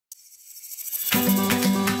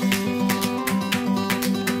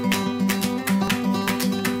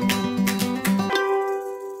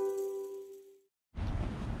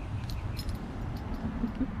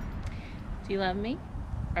Do you love me?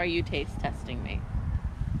 Or are you taste testing me?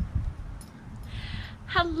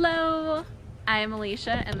 Hello, I'm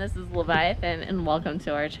Alicia and this is Leviathan and welcome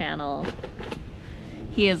to our channel.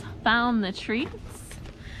 He has found the treats.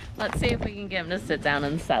 Let's see if we can get him to sit down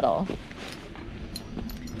and settle.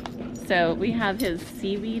 So we have his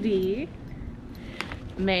CBD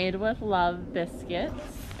made with love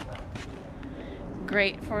biscuits.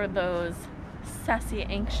 Great for those sassy,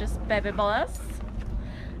 anxious baby boys.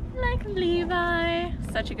 Like Levi.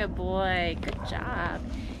 Such a good boy. Good job.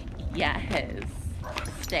 Yes.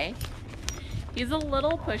 Stay. He's a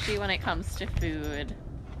little pushy when it comes to food.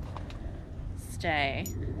 Stay.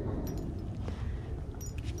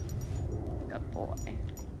 Good boy.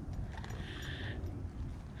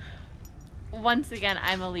 Once again,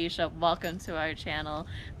 I'm Alicia. Welcome to our channel.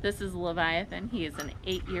 This is Leviathan. He is an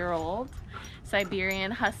 8-year-old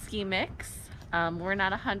Siberian Husky mix. We're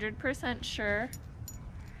not 100% sure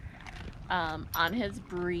on his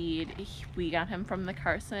breed. We got him from the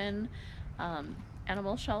Carson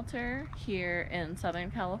Animal Shelter here in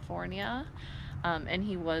Southern California, and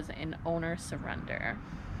he was an owner surrender.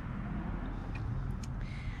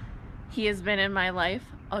 He has been in my life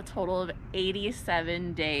a total of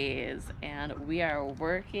 87 days, and we are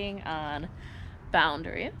working on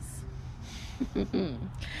boundaries,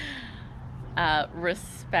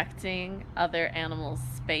 respecting other animals'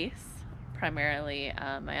 space, primarily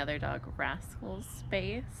my other dog Rascal's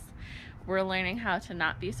space. We're learning how to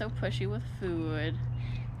not be so pushy with food,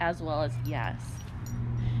 as well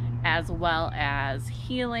as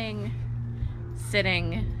heeling,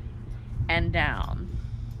 sitting, and down.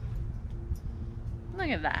 Look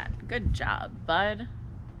at that. Good job, bud.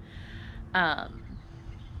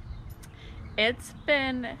 It's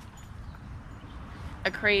been a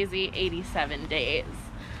crazy 87 days.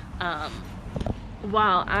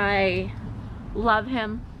 While I love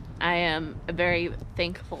him, I am very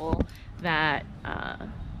thankful that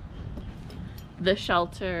the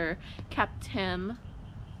shelter kept him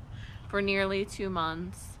for nearly 2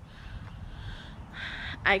 months.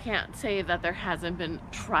 I can't say that there hasn't been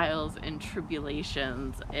trials and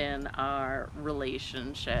tribulations in our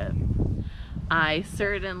relationship. I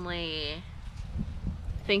certainly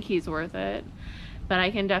think he's worth it, but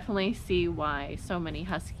I can definitely see why so many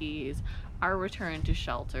Huskies are returned to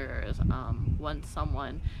shelters once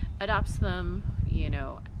someone adopts them, you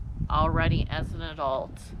know, already as an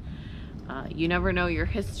adult. You never know your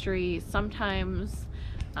history. Sometimes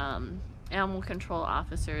animal control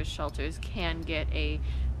officers, shelters can get a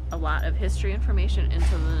lot of history information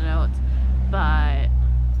into the notes, but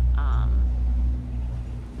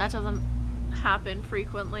that doesn't happen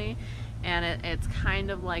frequently, and it's kind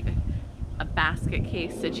of like a basket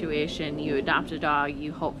case situation. You adopt a dog,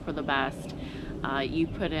 you hope for the best, you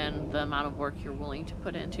put in the amount of work you're willing to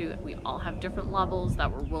put into. We all have different levels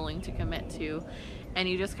that we're willing to commit to, and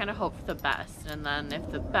you just kind of hope for the best. And then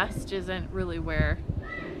if the best isn't really where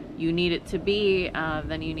you need it to be,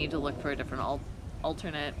 then you need to look for a different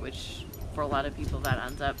alternate, which for a lot of people that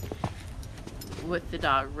ends up with the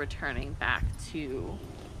dog returning back to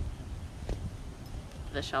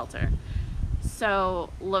the shelter.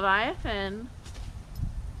 So Leviathan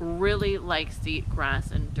really likes to eat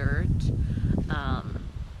grass and dirt.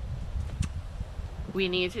 We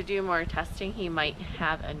need to do more testing. He might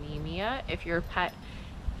have anemia. If your pet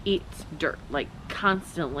eats dirt like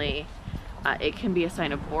constantly, it can be a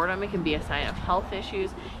sign of boredom. It can be a sign of health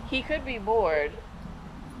issues. He could be bored.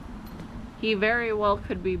 He very well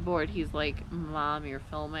could be bored. He's like, Mom, you're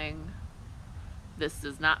filming. This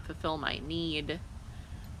does not fulfill my need.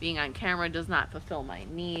 Being on camera does not fulfill my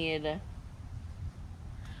need.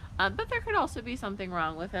 But there could also be something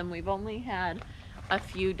wrong with him. We've only had a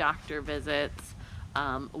few doctor visits.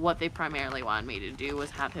 What they primarily wanted me to do was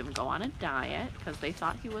have him go on a diet because they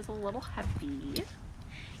thought he was a little heavy.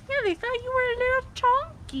 Yeah, they thought you were a little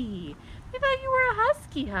chunky. They thought you were a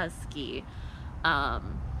husky.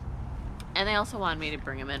 And they also wanted me to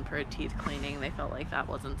bring him in for a teeth cleaning. They felt like that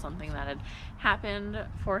wasn't something that had happened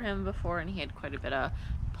for him before, and he had quite a bit of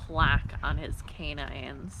plaque on his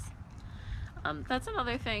canines. That's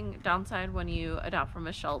another thing, downside when you adopt from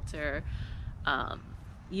a shelter.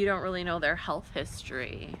 You don't really know their health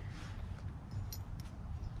history.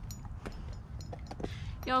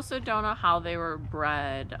 You also don't know how they were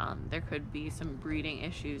bred. There could be some breeding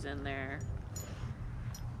issues in there.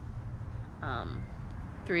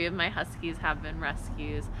 3 of my Huskies have been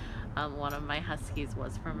rescues. One of my Huskies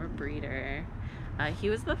was from a breeder.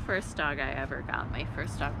 He was the first dog I ever got. My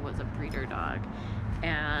first dog was a breeder dog,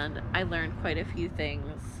 and I learned quite a few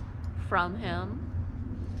things from him.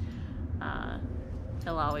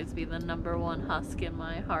 He'll always be the #1 Husky in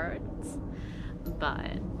my heart.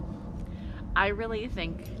 But I really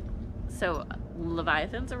think, so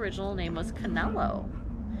Leviathan's original name was Canelo.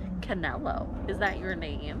 Canelo, is that your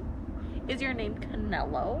name? Is your name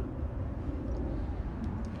Canelo?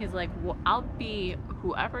 He's like, well, I'll be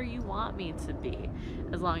whoever you want me to be,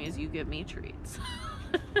 as long as you give me treats.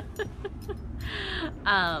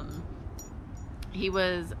 He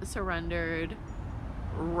was surrendered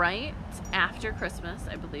right after Christmas.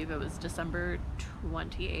 I believe it was December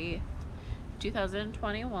 28th,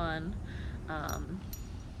 2021.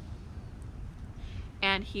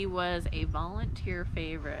 And he was a volunteer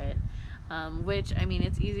favorite, which, I mean,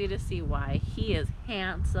 it's easy to see why. He is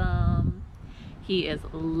handsome, he is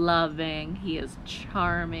loving, he is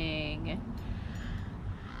charming.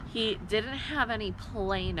 He didn't have any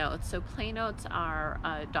play notes. So play notes are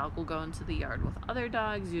a dog will go into the yard with other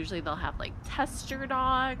dogs. Usually they'll have like tester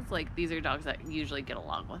dogs. Like these are dogs that usually get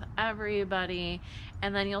along with everybody.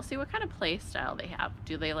 And then you'll see what kind of play style they have.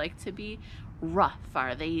 Do they like to be rough?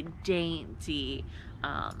 Are they dainty?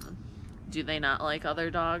 Do they not like other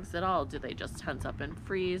dogs at all? Do they just tense up and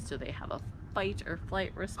freeze? Do they have a fight or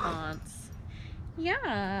flight response?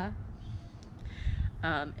 Yeah.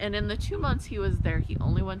 And in the 2 months he was there, he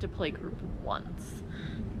only went to play group once.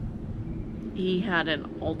 He had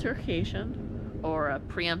an altercation, or a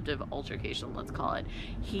preemptive altercation, let's call it.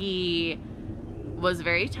 He was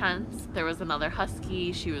very tense. There was another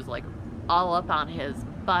Husky. She was like all up on his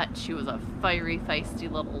butt. She was a fiery, feisty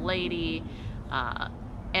little lady.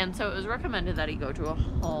 And so it was recommended that he go to a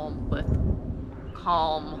home with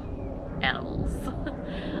calm animals.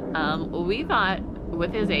 We thought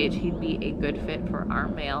with his age he'd be a good fit for our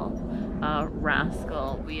male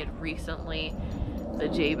Rascal. We had recently, the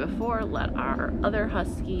day before, let our other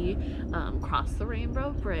Husky cross the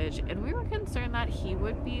Rainbow Bridge, and we were concerned that he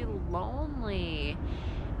would be lonely.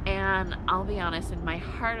 And I'll be honest, in my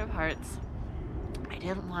heart of hearts, I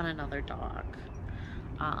didn't want another dog.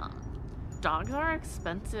 Dogs are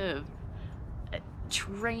expensive.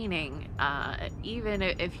 Training, even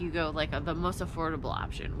if you go like the most affordable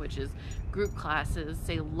option, which is group classes,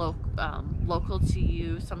 say local to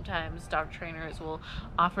you. Sometimes dog trainers will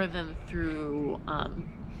offer them through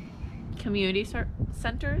community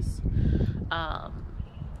centers,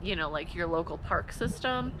 you know, like your local park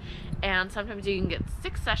system, and sometimes you can get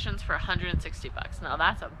 6 sessions for $160. Now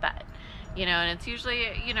that's a bet, you know, and it's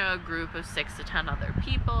usually, you know, a group of 6 to 10 other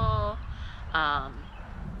people,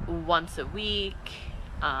 once a week,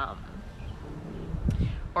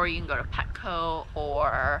 or you can go to Petco,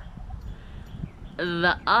 or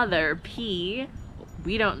the other P.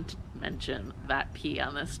 We don't mention that P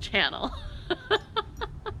on this channel.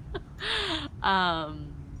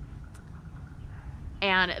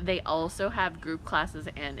 And they also have group classes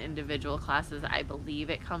and individual classes. I believe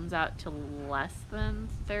it comes out to less than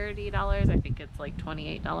 $30. I think it's like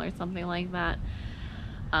 $28, something like that.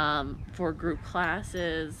 For group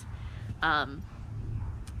classes.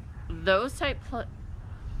 Those type places,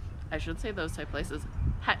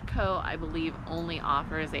 Petco, I believe, only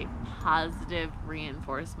offers a positive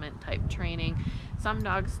reinforcement type training. Some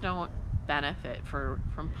dogs don't benefit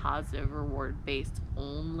from positive reward-based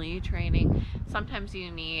only training. Sometimes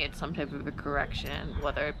you need some type of a correction,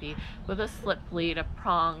 whether it be with a slip lead, a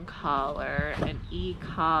prong collar, an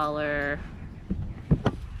e-collar,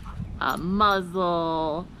 a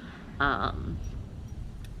muzzle,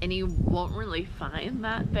 and you won't really find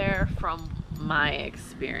that there from my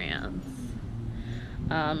experience.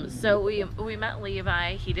 So we met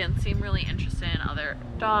Levi. He didn't seem really interested in other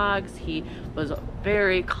dogs. He was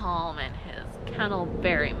very calm in his kennel,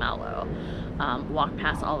 very mellow. Walked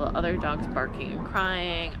past all the other dogs barking and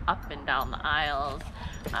crying, up and down the aisles.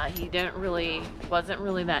 He wasn't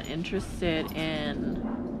really that interested in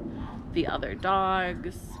the other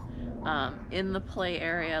dogs. In the play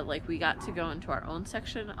area, like we got to go into our own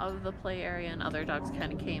section of the play area, and other dogs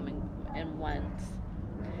kind of came and went.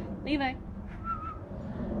 Levi.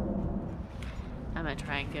 I'm gonna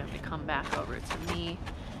try and get him to come back over to me,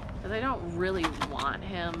 because I don't really want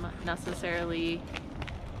him necessarily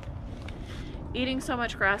eating so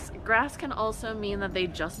much grass. Grass can also mean that they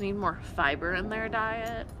just need more fiber in their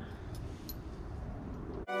diet.